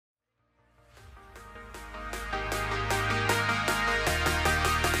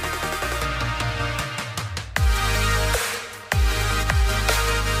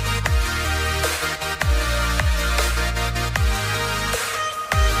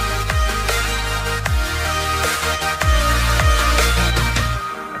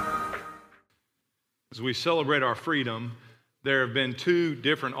we celebrate our freedom, there have been two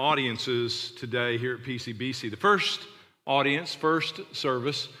different audiences today here at PCBC. The first audience, first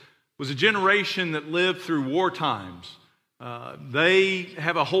service, was a generation that lived through war times. They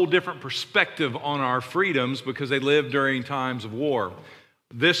have a whole different perspective on our freedoms because they lived during times of war.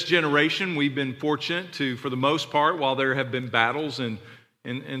 This generation, we've been fortunate to, for the most part, while there have been battles and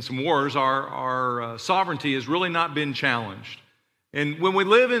some wars, our sovereignty has really not been challenged. And when we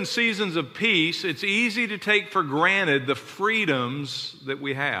live in seasons of peace, it's easy to take for granted the freedoms that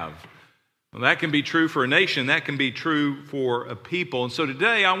we have. Well, that can be true for a nation. That can be true for a people. And so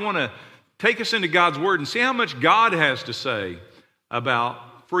today I want to take us into God's Word and see how much God has to say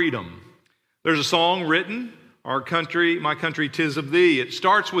about freedom. There's a song written, "Our country, my country, 'tis of thee." It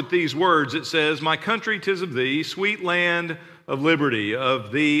starts with these words. It says, "My country, 'tis of thee, sweet land of liberty,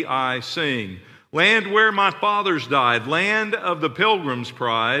 of thee I sing. Land where my fathers died, land of the pilgrim's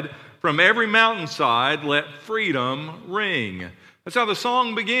pride, from every mountainside let freedom ring." That's how the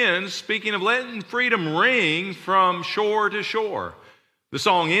song begins, speaking of letting freedom ring from shore to shore. The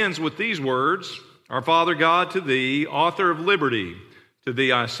song ends with these words, "Our Father God, to thee, author of liberty, to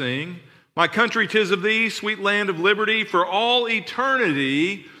thee I sing. My country, 'tis of thee, sweet land of liberty, for all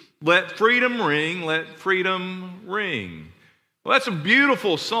eternity let freedom ring, let freedom ring." Well, that's a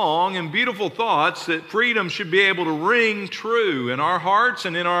beautiful song and beautiful thoughts that freedom should be able to ring true in our hearts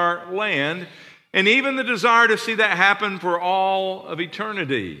and in our land, and even the desire to see that happen for all of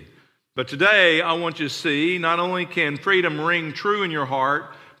eternity. But today, I want you to see, not only can freedom ring true in your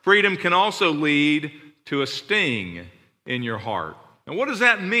heart, freedom can also lead to a sting in your heart. And what does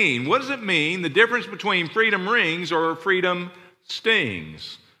that mean? What does it mean, the difference between freedom rings or freedom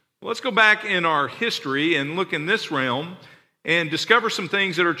stings? Well, let's go back in our history and look in this realm and discover some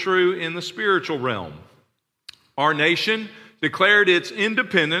things that are true in the spiritual realm. Our nation declared its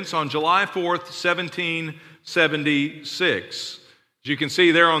independence on July 4th, 1776. As you can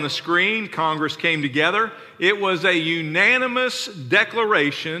see there on the screen, Congress came together. It was a unanimous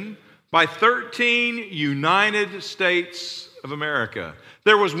declaration by 13 United States of America.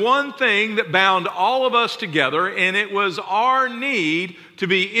 There was one thing that bound all of us together, and it was our need to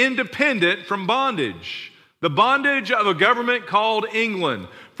be independent from bondage. The bondage of a government called England,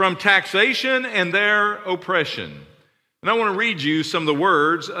 from taxation and their oppression. And I want to read you some of the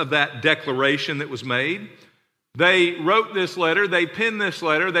words of that declaration that was made. They wrote this letter, they penned this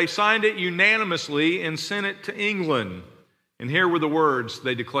letter, they signed it unanimously and sent it to England. And here were the words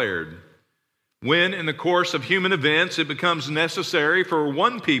they declared. "When in the course of human events it becomes necessary for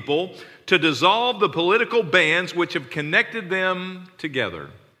one people to dissolve the political bands which have connected them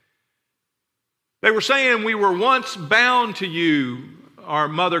together." They were saying we were once bound to you, our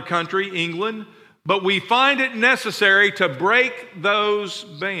mother country, England, but we find it necessary to break those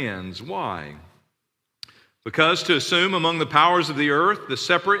bands. Why? Because to assume among the powers of the earth the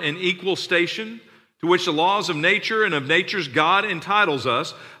separate and equal station to which the laws of nature and of nature's God entitles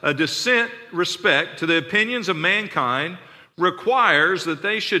us, a decent respect to the opinions of mankind requires that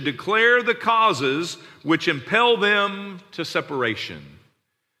they should declare the causes which impel them to separation.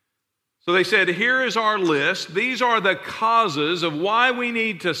 So they said, here is our list. These are the causes of why we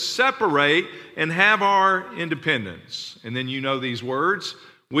need to separate and have our independence. And then you know these words.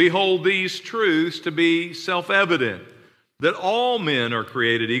 We hold these truths to be self-evident, that all men are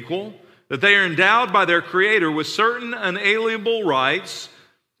created equal, that they are endowed by their Creator with certain unalienable rights,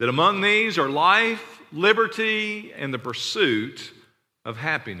 that among these are life, liberty, and the pursuit of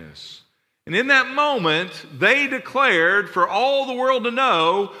happiness. And in that moment, they declared for all the world to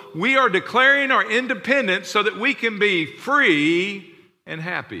know, we are declaring our independence so that we can be free and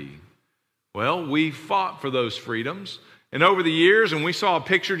happy. Well, we fought for those freedoms. And over the years, and we saw a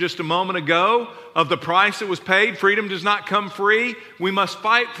picture just a moment ago of the price that was paid. Freedom does not come free. We must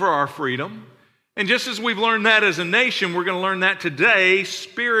fight for our freedom. And just as we've learned that as a nation, we're going to learn that today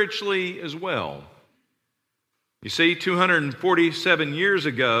spiritually as well. You see, 247 years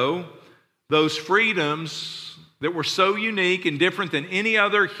ago, those freedoms that were so unique and different than any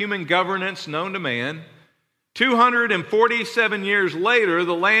other human governance known to man, 247 years later,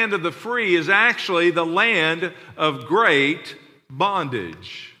 the land of the free is actually the land of great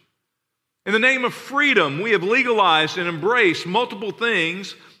bondage. In the name of freedom, we have legalized and embraced multiple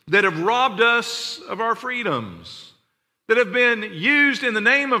things that have robbed us of our freedoms, that have been used in the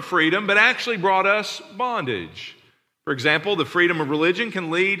name of freedom, but actually brought us bondage. For example, the freedom of religion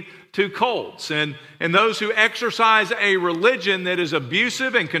can lead to cults and those who exercise a religion that is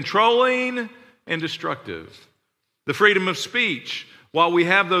abusive and controlling and destructive. The freedom of speech while we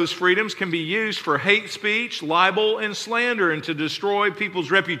have those freedoms, can be used for hate speech, libel, and slander, and to destroy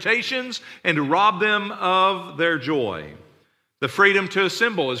people's reputations and to rob them of their joy. The freedom to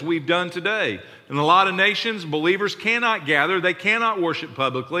assemble, as we've done today. In a lot of nations, believers cannot gather, they cannot worship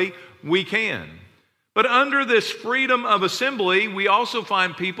publicly. We can. But under this freedom of assembly, we also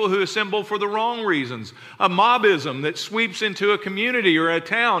find people who assemble for the wrong reasons. A mobism that sweeps into a community or a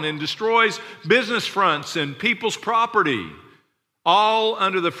town and destroys business fronts and people's property, all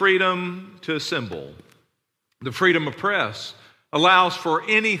under the freedom to assemble. The freedom of press allows for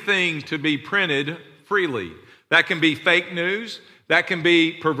anything to be printed freely. That can be fake news. That can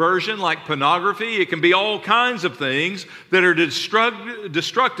be perversion like pornography. It can be all kinds of things that are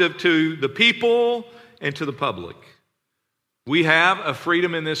destructive to the people and to the public. We have a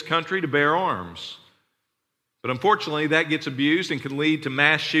freedom in this country to bear arms. But unfortunately, that gets abused and can lead to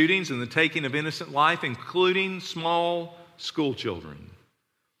mass shootings and the taking of innocent life, including small school children.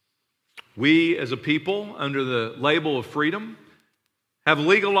 We as a people, under the label of freedom, have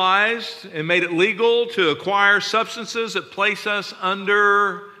legalized and made it legal to acquire substances that place us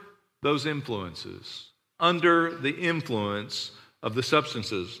under those influences, under the influence of the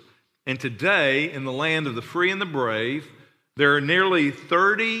substances. And today, in the land of the free and the brave, there are nearly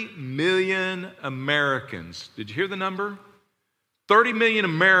 30 million Americans. Did you hear the number? 30 million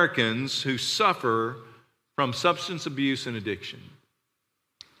Americans who suffer from substance abuse and addiction.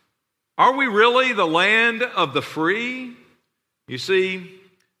 Are we really the land of the free? You see,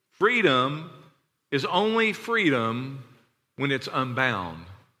 freedom is only freedom when it's unbound.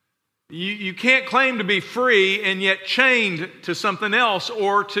 You can't claim to be free and yet chained to something else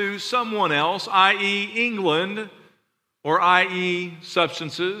or to someone else, i.e. England, or i.e.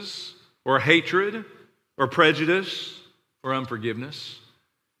 substances, or hatred, or prejudice, or unforgiveness.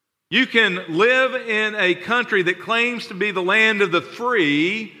 You can live in a country that claims to be the land of the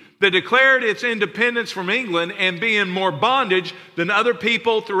free, that declared its independence from England, and be in more bondage than other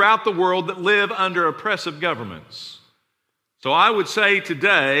people throughout the world that live under oppressive governments. So I would say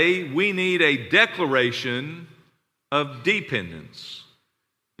today we need a declaration of dependence.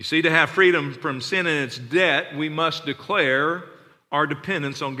 You see, to have freedom from sin and its debt, we must declare our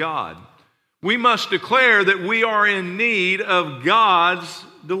dependence on God. We must declare that we are in need of God's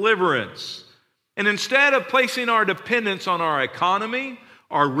deliverance. And instead of placing our dependence on our economy,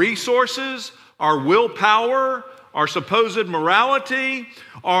 our resources, our willpower, our supposed morality,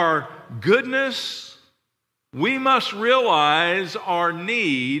 our goodness, we must realize our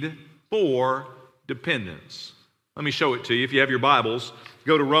need for dependence. Let me show it to you. If you have your Bibles,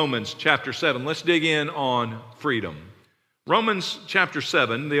 go to Romans chapter 7. Let's dig in on freedom. Romans chapter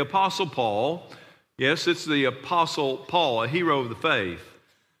 7, the Apostle Paul, yes, it's the Apostle Paul, a hero of the faith,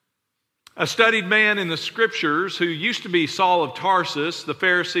 a studied man in the Scriptures who used to be Saul of Tarsus, the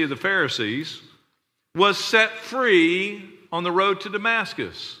Pharisee of the Pharisees, was set free on the road to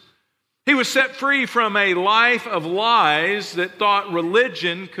Damascus. He was set free from a life of lies that thought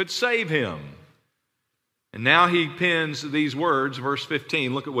religion could save him. And now he pens these words, verse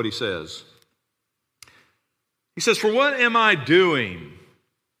 15. Look at what he says. He says, "For what am I doing?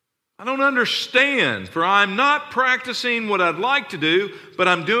 I don't understand, for I'm not practicing what I'd like to do, but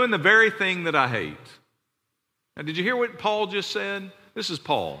I'm doing the very thing that I hate." Now, did you hear what Paul just said? This is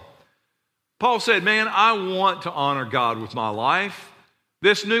Paul. Paul said, man, I want to honor God with my life.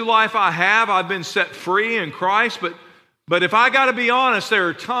 This new life I have, I've been set free in Christ, but if I got to be honest, there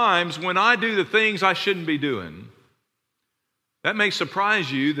are times when I do the things I shouldn't be doing. That may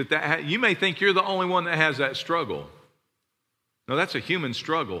surprise you that you may think you're the only one that has that struggle. No, that's a human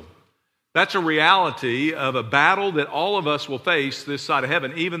struggle. That's a reality of a battle that all of us will face this side of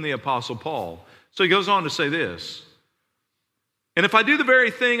heaven, even the Apostle Paul. So he goes on to say this. "And if I do the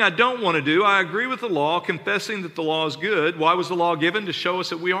very thing I don't want to do, I agree with the law, confessing that the law is good." Why was the law given? To show us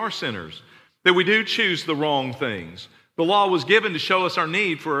that we are sinners, that we do choose the wrong things. The law was given to show us our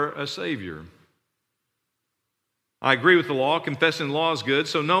need for a Savior. "I agree with the law, confessing the law is good,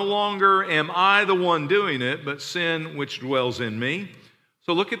 so no longer am I the one doing it, but sin which dwells in me."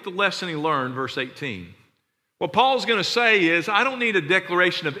 So look at the lesson he learned, verse 18. What Paul's going to say is, I don't need a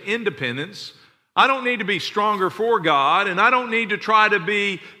declaration of independence. I don't need to be stronger for God, and I don't need to try to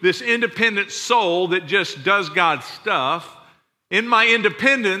be this independent soul that just does God's stuff. In my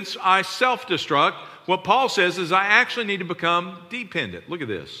independence, I self-destruct. What Paul says is I actually need to become dependent. Look at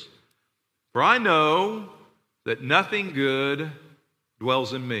this. "For I know that nothing good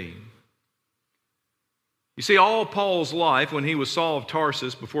dwells in me." You see, all Paul's life, when he was Saul of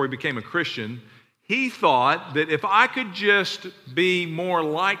Tarsus, before he became a Christian, he thought that if I could just be more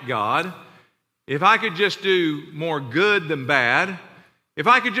like God, if I could just do more good than bad, If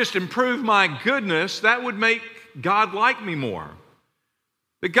I could just improve my goodness, that would make God like me more.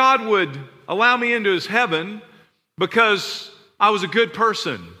 That God would allow me into his heaven because I was a good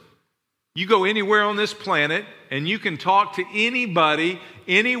person. You go anywhere on this planet and you can talk to anybody,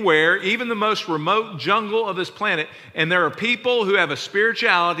 anywhere, even the most remote jungle of this planet, and there are people who have a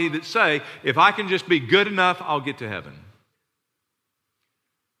spirituality that say, if I can just be good enough, I'll get to heaven.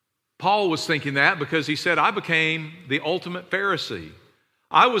 Paul was thinking that because he said, I became the ultimate Pharisee.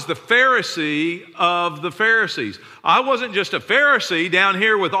 I was the Pharisee of the Pharisees. I wasn't just a Pharisee down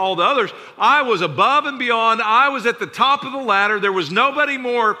here with all the others. I was above and beyond. I was at the top of the ladder. There was nobody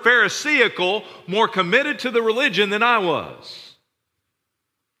more Pharisaical, more committed to the religion than I was.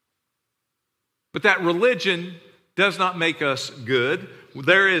 But that religion does not make us good.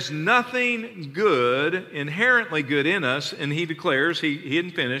 There is nothing good, inherently good in us. And he declares, he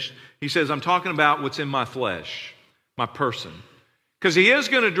hadn't finished. He says, I'm talking about what's in my flesh, my person. Because he is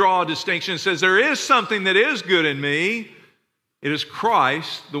going to draw a distinction and says, there is something that is good in me. It is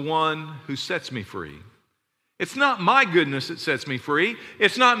Christ, the one who sets me free. It's not my goodness that sets me free.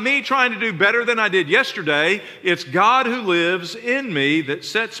 It's not me trying to do better than I did yesterday. It's God who lives in me that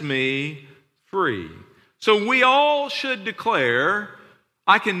sets me free. So we all should declare,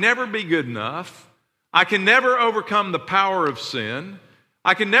 I can never be good enough. I can never overcome the power of sin.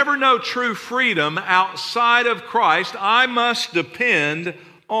 I can never know true freedom outside of Christ. I must depend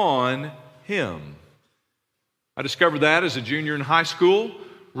on him. I discovered that as a junior in high school.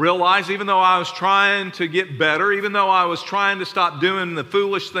 Realized even though I was trying to get better, even though I was trying to stop doing the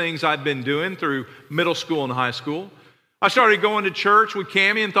foolish things I'd been doing through middle school and high school, I started going to church with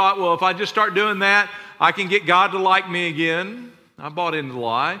Cammie and thought, well, if I just start doing that, I can get God to like me again. I bought into the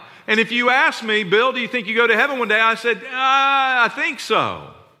lie. And if you ask me, Bill, do you think you go to heaven one day? I said, I think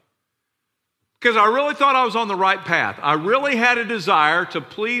so. Because I really thought I was on the right path. I really had a desire to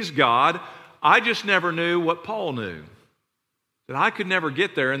please God. I just never knew what Paul knew. That I could never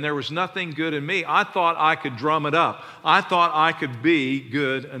get there and there was nothing good in me. I thought I could drum it up. I thought I could be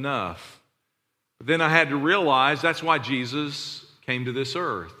good enough. But then I had to realize that's why Jesus came to this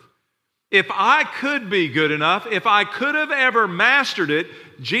earth. If I could be good enough, if I could have ever mastered it,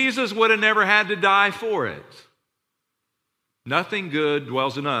 Jesus would have never had to die for it. Nothing good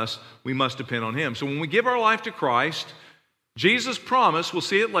dwells in us. We must depend on him. So when we give our life to Christ, Jesus promised, we'll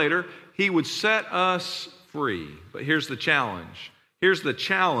see it later, he would set us free. But here's the challenge. Here's the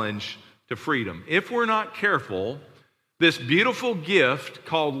challenge to freedom. If we're not careful, this beautiful gift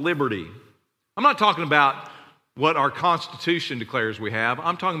called liberty, I'm not talking about what our Constitution declares we have.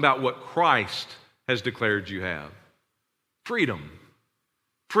 I'm talking about what Christ has declared you have. Freedom.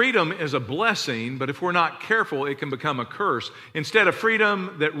 Freedom is a blessing, but if we're not careful, it can become a curse. Instead of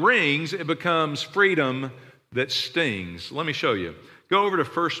freedom that rings, it becomes freedom that stings. Let me show you. Go over to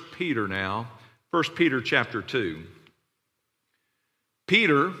 1 Peter now. 1 Peter chapter 2.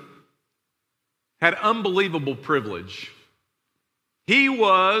 Peter had unbelievable privilege. He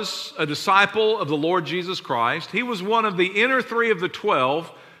was a disciple of the Lord Jesus Christ. He was one of the inner three of the 12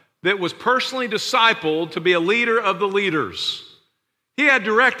 that was personally discipled to be a leader of the leaders. He had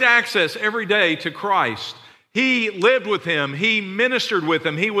direct access every day to Christ. He lived with him. He ministered with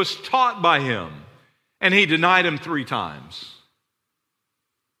him. He was taught by him. And he denied him 3 times.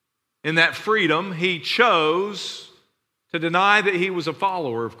 In that freedom, he chose to deny that he was a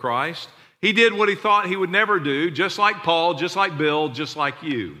follower of Christ. He did what he thought he would never do, just like Paul, just like Bill, just like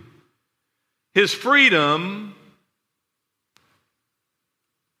you. His freedom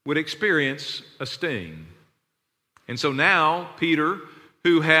would experience a sting. And so now, Peter,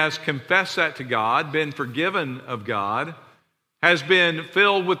 who has confessed that to God, been forgiven of God, has been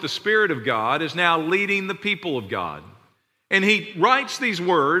filled with the Spirit of God, is now leading the people of God. And he writes these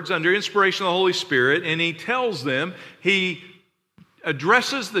words under inspiration of the Holy Spirit, and he tells them, he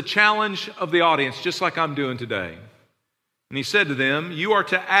addresses the challenge of the audience, just like I'm doing today. And he said to them, you are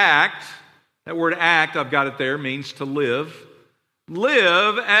to act, that word act, I've got it there, means to live.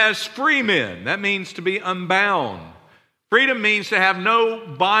 Live as free men. That means to be unbound. Freedom means to have no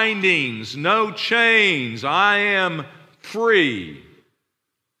bindings, no chains. I am free.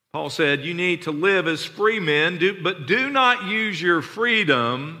 Paul said, you need to live as free men, but do not use your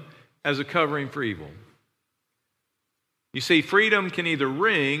freedom as a covering for evil. You see, freedom can either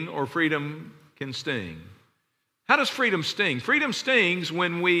ring or freedom can sting. How does freedom sting? Freedom stings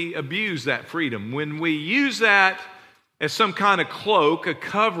when we abuse that freedom, when we use that as some kind of cloak, a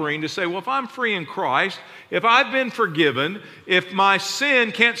covering to say, well, if I'm free in Christ, if I've been forgiven, if my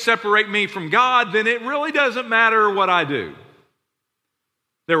sin can't separate me from God, then it really doesn't matter what I do.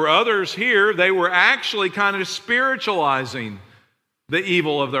 There were others here, they were actually kind of spiritualizing the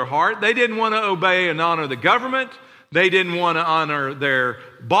evil of their heart. They didn't want to obey and honor the government. They didn't want to honor their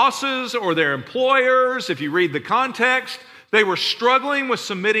bosses or their employers. If you read the context, they were struggling with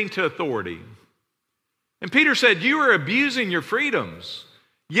submitting to authority. And Peter said, you are abusing your freedoms.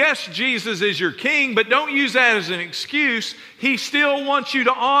 Yes, Jesus is your king, but don't use that as an excuse. He still wants you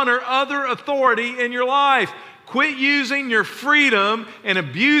to honor other authority in your life. Quit using your freedom and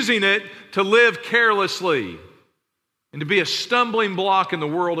abusing it to live carelessly and to be a stumbling block in the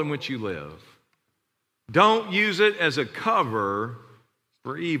world in which you live. Don't use it as a cover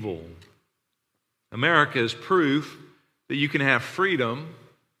for evil. America is proof that you can have freedom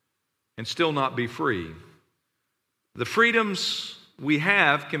and still not be free. The freedoms we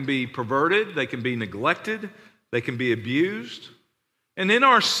have can be perverted, they can be neglected, they can be abused. And in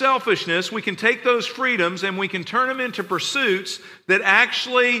our selfishness, we can take those freedoms and we can turn them into pursuits that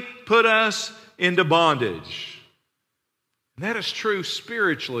actually put us into bondage. And that is true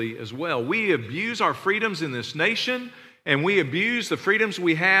spiritually as well. We abuse our freedoms in this nation, and we abuse the freedoms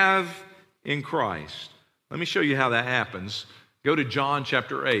we have in Christ. Let me show you how that happens. Go to John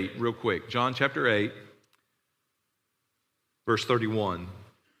chapter 8 real quick. John chapter 8, verse 31.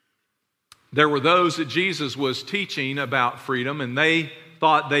 There were those that Jesus was teaching about freedom, and they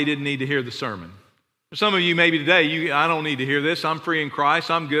thought they didn't need to hear the sermon. For some of you, maybe today, I don't need to hear this. I'm free in Christ.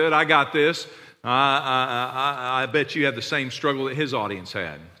 I'm good. I got this. I bet you have the same struggle that his audience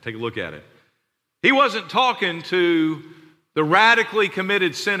had. Take a look at it. He wasn't talking to the radically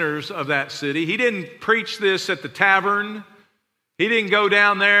committed sinners of that city. He didn't preach this at the tavern. He didn't go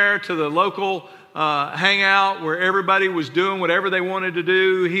down there to the local hangout where everybody was doing whatever they wanted to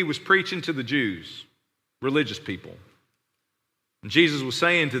do. He was preaching to the Jews, religious people. And Jesus was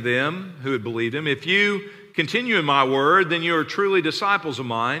saying to them who had believed him, if you continue in my word, then you are truly disciples of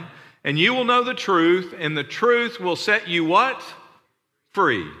mine, and you will know the truth, and the truth will set you what?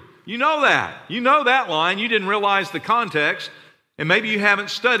 Free. You know that. You know that line. You didn't realize the context, and maybe you haven't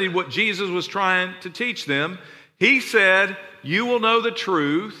studied what Jesus was trying to teach them. He said, you will know the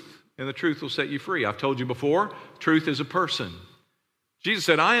truth, and the truth will set you free. I've told you before, truth is a person. Jesus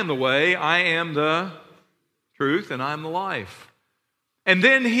said, I am the way, I am the truth, and I am the life. And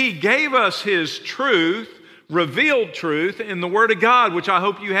then he gave us his truth, revealed truth in the Word of God, which I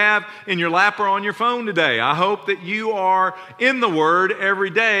hope you have in your lap or on your phone today. I hope that you are in the Word every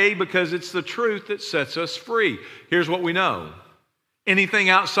day because it's the truth that sets us free. Here's what we know. Anything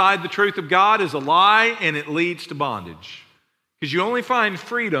outside the truth of God is a lie, and it leads to bondage. Because you only find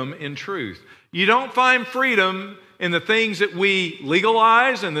freedom in truth. You don't find freedom in the things that we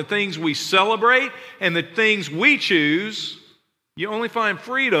legalize and the things we celebrate and the things we choose. You only find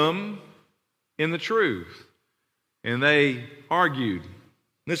freedom in the truth. And they argued.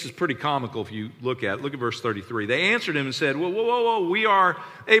 This is pretty comical if you look at it. Look at verse 33. They answered him and said, whoa, we are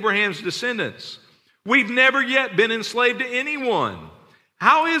Abraham's descendants. We've never yet been enslaved to anyone.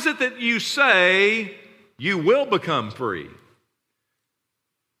 How is it that you say you will become free?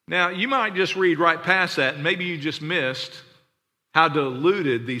 Now, you might just read right past that, and maybe you just missed how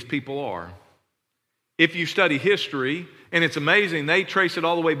deluded these people are. If you study history, and it's amazing, they trace it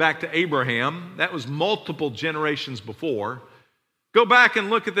all the way back to Abraham. That was multiple generations before. Go back and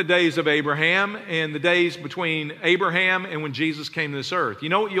look at the days of Abraham and the days between Abraham and when Jesus came to this earth. You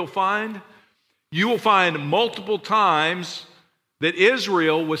know what you'll find? You will find multiple times that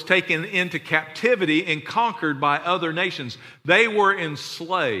Israel was taken into captivity and conquered by other nations. They were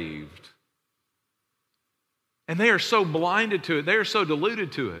enslaved. And they are so blinded to it. They are so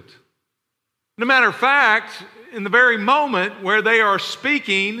deluded to it. No matter of fact, in the very moment where they are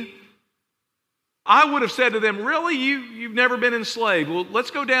speaking, I would have said to them, really, you've never been enslaved? Well,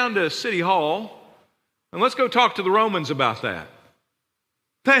 let's go down to City Hall and let's go talk to the Romans about that.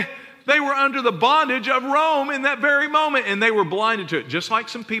 They were under the bondage of Rome in that very moment, and they were blinded to it. Just like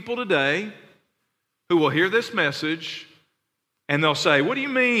some people today who will hear this message, and they'll say, what do you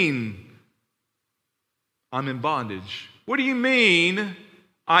mean I'm in bondage? What do you mean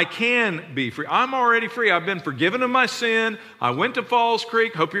I can be free? I'm already free. I've been forgiven of my sin. I went to Falls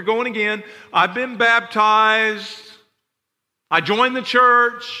Creek. Hope you're going again. I've been baptized. I joined the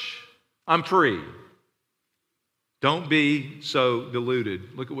church. I'm free. Don't be so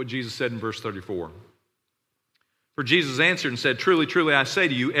deluded. Look at what Jesus said in verse 34. For Jesus answered and said, truly, truly, I say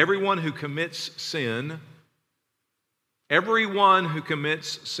to you, everyone who commits sin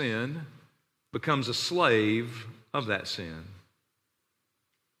becomes a slave of that sin.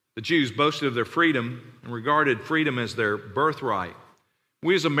 The Jews boasted of their freedom and regarded freedom as their birthright.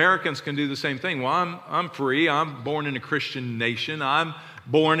 We as Americans can do the same thing. Well, I'm free. I'm born in a Christian nation. I'm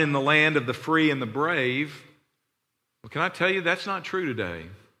born in the land of the free and the brave. Well, can I tell you, that's not true today.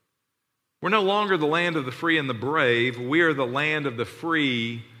 We're no longer the land of the free and the brave. We are the land of the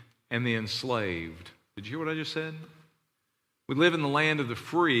free and the enslaved. Did you hear what I just said? We live in the land of the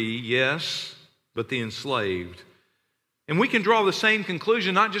free, yes, but the enslaved. And we can draw the same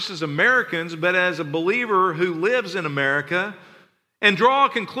conclusion, not just as Americans, but as a believer who lives in America, and draw a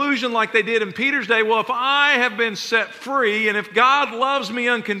conclusion like they did in Peter's day. Well, if I have been set free, and if God loves me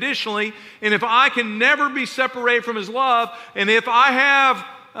unconditionally, and if I can never be separated from His love, and if I have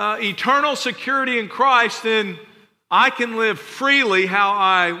eternal security in Christ, then I can live freely how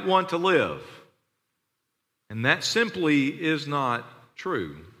I want to live. And that simply is not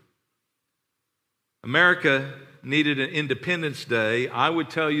true. America needed an Independence Day. I would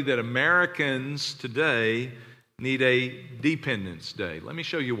tell you that Americans today need a Dependence Day. Let me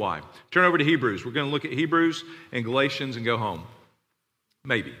show you why. Turn over to Hebrews. We're going to look at Hebrews and Galatians and go home.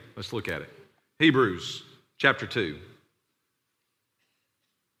 Maybe. Let's look at it. Hebrews chapter 2.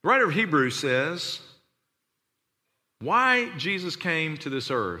 The writer of Hebrews says, why Jesus came to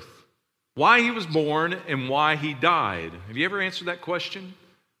this earth, why He was born, and why He died. Have you ever answered that question?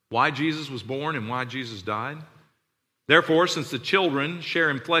 Why Jesus was born and why Jesus died? Therefore, since the children share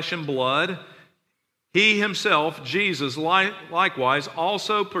in flesh and blood, He Himself, Jesus, likewise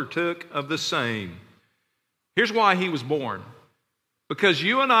also partook of the same. Here's why He was born. Because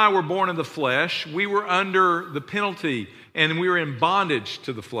you and I were born in the flesh, we were under the penalty and we were in bondage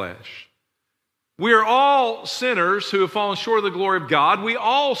to the flesh. We are all sinners who have fallen short of the glory of God. We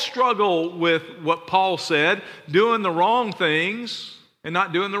all struggle with what Paul said, doing the wrong things and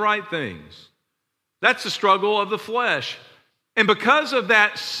not doing the right things. That's the struggle of the flesh. And because of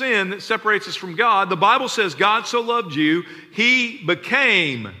that sin that separates us from God, the Bible says God so loved you, He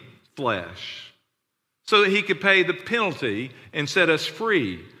became flesh so that He could pay the penalty and set us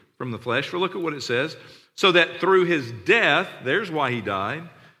free from the flesh. Well, look at what it says. So that through His death, there's why He died,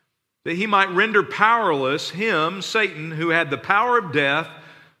 that He might render powerless him, Satan, who had the power of death,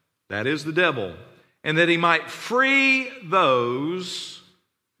 that is the devil, and that He might free those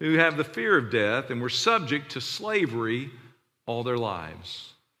who have the fear of death and were subject to slavery all their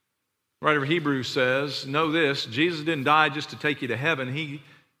lives. The writer of Hebrews says, know this, Jesus didn't die just to take you to heaven.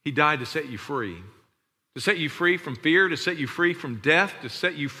 He died to set you free. To set you free from fear, to set you free from death, to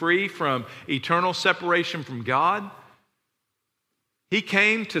set you free from eternal separation from God. He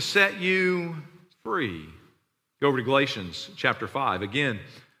came to set you free. Go over to Galatians chapter 5. Again,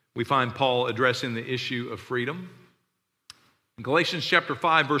 we find Paul addressing the issue of freedom. In Galatians chapter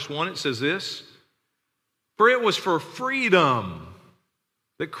 5, verse 1, it says this, for it was for freedom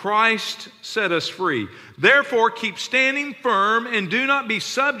that Christ set us free. Therefore, keep standing firm and do not be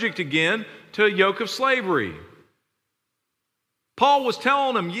subject again to a yoke of slavery. Paul was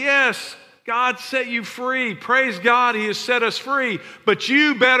telling them, yes, God set you free. Praise God, He has set us free. But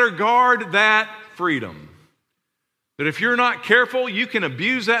you better guard that freedom. That if you're not careful, you can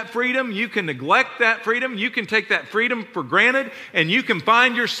abuse that freedom, you can neglect that freedom, you can take that freedom for granted, and you can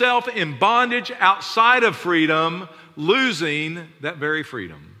find yourself in bondage outside of freedom, losing that very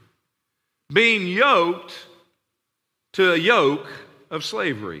freedom. Being yoked to a yoke of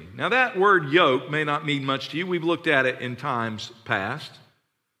slavery. Now that word yoke may not mean much to you. We've looked at it in times past.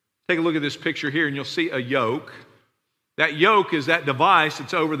 Take a look at this picture here and you'll see a yoke. That yoke is that device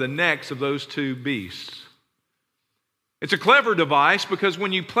that's over the necks of those two beasts. It's a clever device because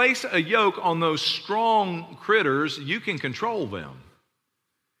when you place a yoke on those strong critters, you can control them.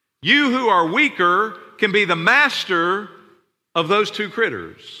 You who are weaker can be the master of those two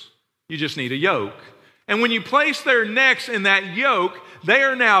critters. You just need a yoke. And when you place their necks in that yoke, they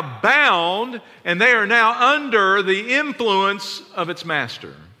are now bound and they are now under the influence of its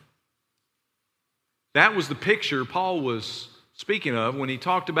master. That was the picture Paul was speaking of when he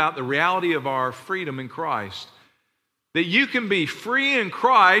talked about the reality of our freedom in Christ. That you can be free in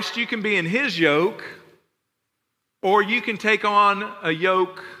Christ, you can be in His yoke, or you can take on a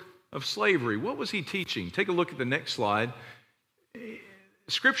yoke of slavery. What was he teaching? Take a look at the next slide.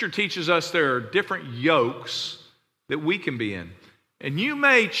 Scripture teaches us there are different yokes that we can be in. And you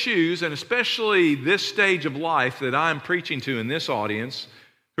may choose, and especially this stage of life that I'm preaching to in this audience,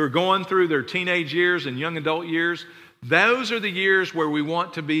 who are going through their teenage years and young adult years, those are the years where we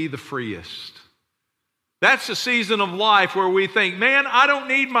want to be the freest. That's the season of life where we think, man, I don't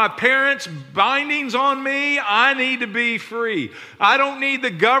need my parents' bindings on me. I need to be free. I don't need the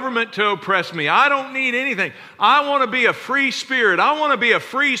government to oppress me. I don't need anything. I want to be a free spirit. I want to be a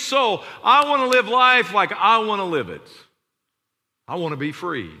free soul. I want to live life like I want to live it. I want to be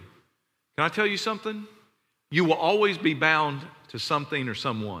free. Can I tell you something? You will always be bound to something or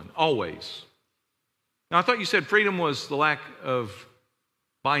someone. Always. Now, I thought you said freedom was the lack of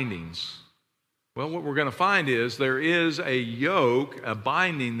bindings. Well, what we're going to find is there is a yoke, a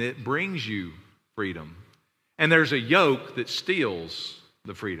binding that brings you freedom. And there's a yoke that steals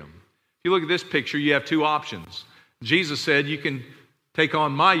the freedom. If you look at this picture, you have two options. Jesus said you can take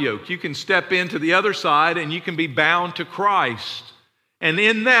on my yoke. You can step into the other side and you can be bound to Christ. And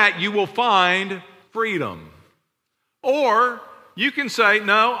in that you will find freedom. Or you can say,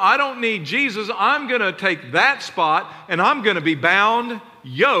 no, I don't need Jesus. I'm going to take that spot and I'm going to be bound,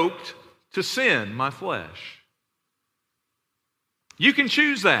 yoked to sin, my flesh. You can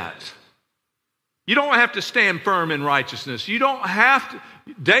choose that. You don't have to stand firm in righteousness. You don't have to.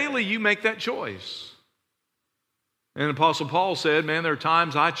 Daily you make that choice. And Apostle Paul said, man, there are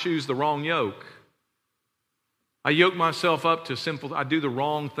times I choose the wrong yoke. I yoke myself up to sinful. I do the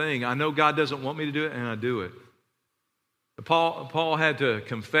wrong thing. I know God doesn't want me to do it, and I do it. Paul had to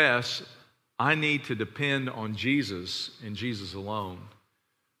confess, I need to depend on Jesus and Jesus alone.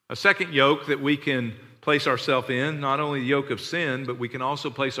 A second yoke that we can place ourselves in, not only the yoke of sin, but we can also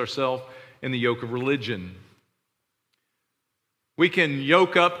place ourselves in the yoke of religion. We can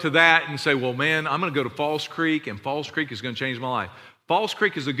yoke up to that and say, well, man, I'm going to go to Falls Creek, and Falls Creek is going to change my life. Falls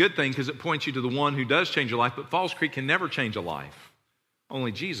Creek is a good thing because it points you to the one who does change your life, but Falls Creek can never change a life.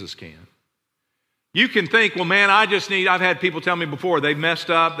 Only Jesus can. You can think, well, man, I've had people tell me before, they've messed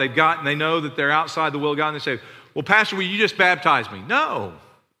up, they know that they're outside the will of God, and they say, well, Pastor, will you just baptize me? No.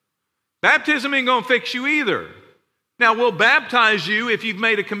 Baptism ain't going to fix you either. Now, we'll baptize you if you've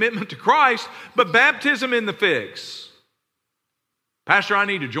made a commitment to Christ, but baptism in the fix. Pastor, I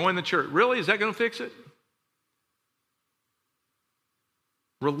need to join the church. Really? Is that going to fix it?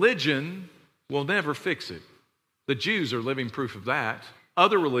 Religion will never fix it. The Jews are living proof of that.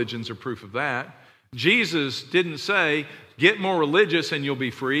 Other religions are proof of that. Jesus didn't say, get more religious and you'll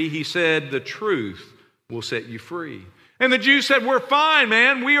be free. He said, the truth will set you free. And the Jews said, we're fine,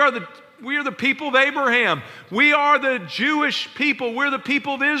 man. We are the people of Abraham. We are the Jewish people. We're the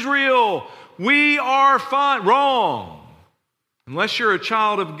people of Israel. We are fine. Wrong. Unless you're a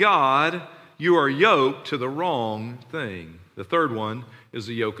child of God, you are yoked to the wrong thing. The third one is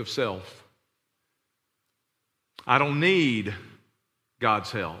the yoke of self. I don't need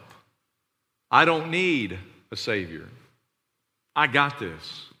God's help. I don't need a Savior. I got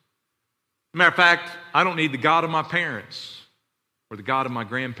this. Matter of fact, I don't need the God of my parents or the God of my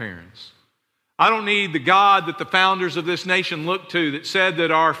grandparents. I don't need the God that the founders of this nation looked to that said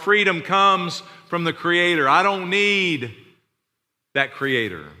that our freedom comes from the Creator. I don't need that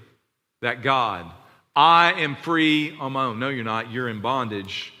Creator, that God. I am free on my own. No, you're not. You're in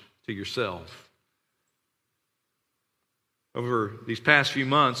bondage to yourself. Over these past few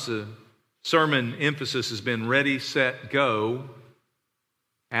months, the sermon emphasis has been ready, set, go,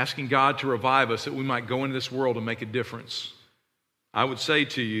 asking God to revive us that we might go into this world and make a difference. I would say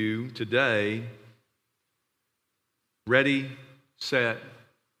to you today, ready, set,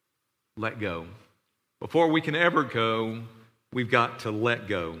 let go. Before we can ever go, we've got to let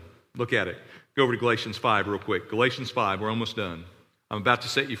go. Look at it. Go over to Galatians 5 real quick. Galatians 5, we're almost done. I'm about to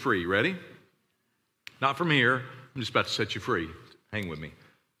set you free. Ready? Not from here. I'm just about to set you free. Hang with me.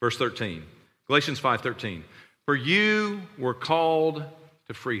 Verse 13. Galatians 5:13. For you were called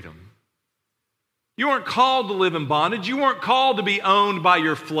to freedom. You weren't called to live in bondage. You weren't called to be owned by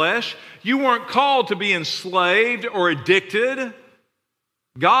your flesh. You weren't called to be enslaved or addicted.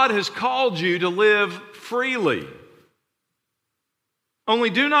 God has called you to live freely. Only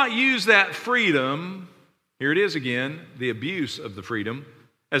do not use that freedom, here it is again, the abuse of the freedom,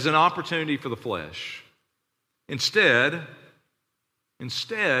 as an opportunity for the flesh. Instead,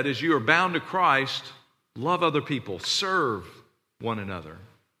 as you are bound to Christ, love other people, serve one another.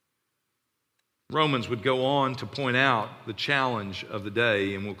 Romans would go on to point out the challenge of the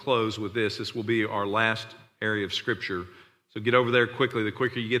day, and we'll close with this. This will be our last area of Scripture. So get over there quickly. The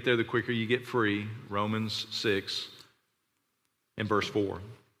quicker you get there, the quicker you get free. Romans 6 and verse 4.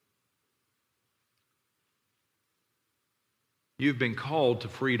 You've been called to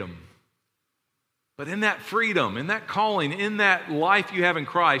freedom. But in that freedom, in that calling, in that life you have in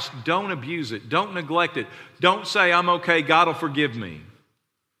Christ, don't abuse it. Don't neglect it. Don't say, I'm okay, God will forgive me.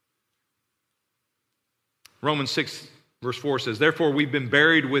 Romans 6 verse 4 says, therefore we've been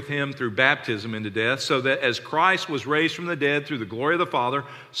buried with him through baptism into death, so that as Christ was raised from the dead through the glory of the Father,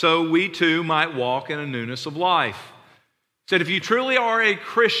 so we too might walk in a newness of life. He said, if you truly are a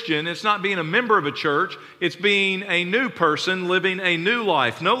Christian, it's not being a member of a church, it's being a new person living a new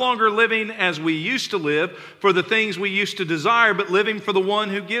life. No longer living as we used to live for the things we used to desire, but living for the one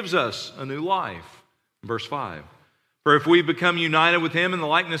who gives us a new life. Verse 5, for if we become united with him in the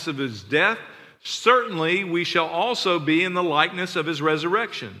likeness of his death, certainly we shall also be in the likeness of his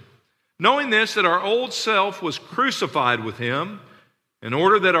resurrection. Knowing this, that our old self was crucified with him, in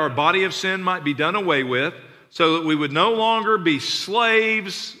order that our body of sin might be done away with, so that we would no longer be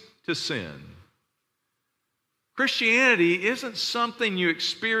slaves to sin. Christianity isn't something you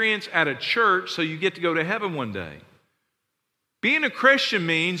experience at a church so you get to go to heaven one day. Being a Christian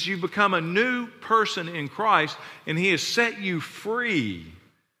means you become a new person in Christ, and he has set you free.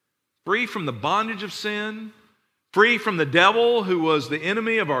 Free from the bondage of sin, free from the devil who was the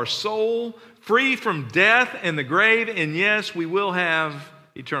enemy of our soul, free from death and the grave, and yes, we will have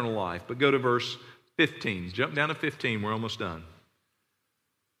eternal life. But go to verse 15. Jump down to 15. We're almost done.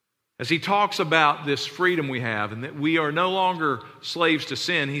 As he talks about this freedom we have and that we are no longer slaves to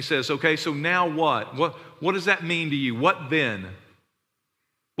sin, he says, okay, so now what? What does that mean to you? What then?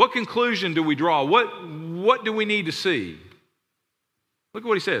 What conclusion do we draw? What do we need to see? Look at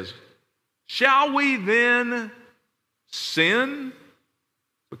what he says. Shall we then sin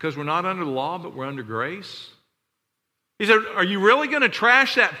because we're not under the law, but we're under grace? He said, are you really going to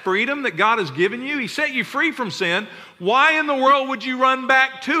trash that freedom that God has given you? He set you free from sin. Why in the world would you run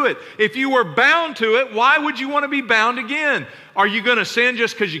back to it? If you were bound to it, why would you want to be bound again? Are you going to sin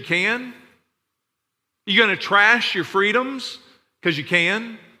just because you can? Are you going to trash your freedoms because you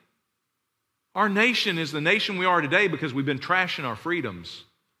can? Our nation is the nation we are today because we've been trashing our freedoms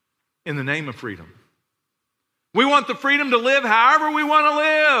in the name of freedom. We want the freedom to live however we want to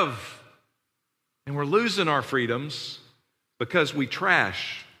live. And we're losing our freedoms because we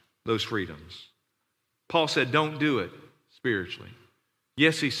trash those freedoms. Paul said, don't do it spiritually.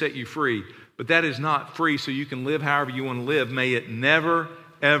 Yes, he set you free, but that is not free so you can live however you want to live. May it never,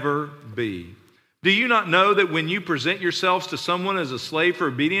 ever be. Do you not know that when you present yourselves to someone as a slave for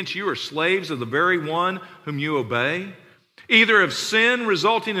obedience, you are slaves of the very one whom you obey? Either of sin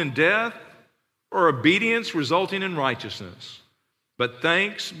resulting in death or obedience resulting in righteousness. But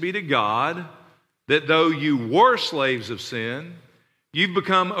thanks be to God that though you were slaves of sin, you've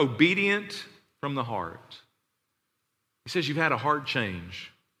become obedient from the heart. He says you've had a heart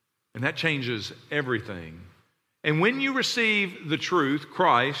change, and that changes everything. And when you receive the truth,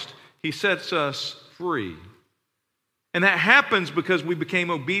 Christ, he sets us free. And that happens because we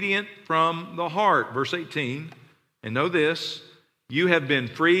became obedient from the heart. Verse 18, and know this, you have been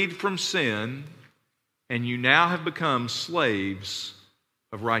freed from sin, and you now have become slaves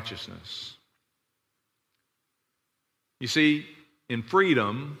of righteousness. You see, in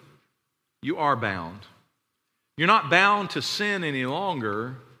freedom, you are bound. You're not bound to sin any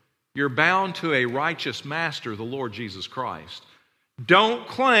longer. You're bound to a righteous master, the Lord Jesus Christ. Don't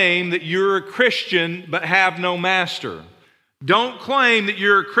claim that you're a Christian but have no master. Don't claim that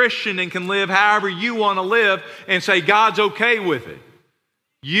you're a Christian and can live however you want to live and say God's okay with it.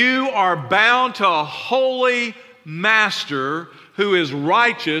 You are bound to a holy master who is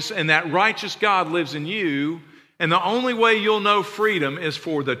righteous, and that righteous God lives in you. And the only way you'll know freedom is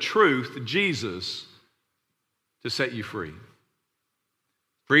for the truth, Jesus, to set you free.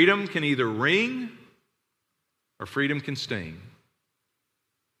 Freedom can either ring or freedom can sting.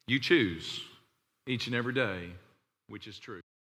 You choose each and every day which is true.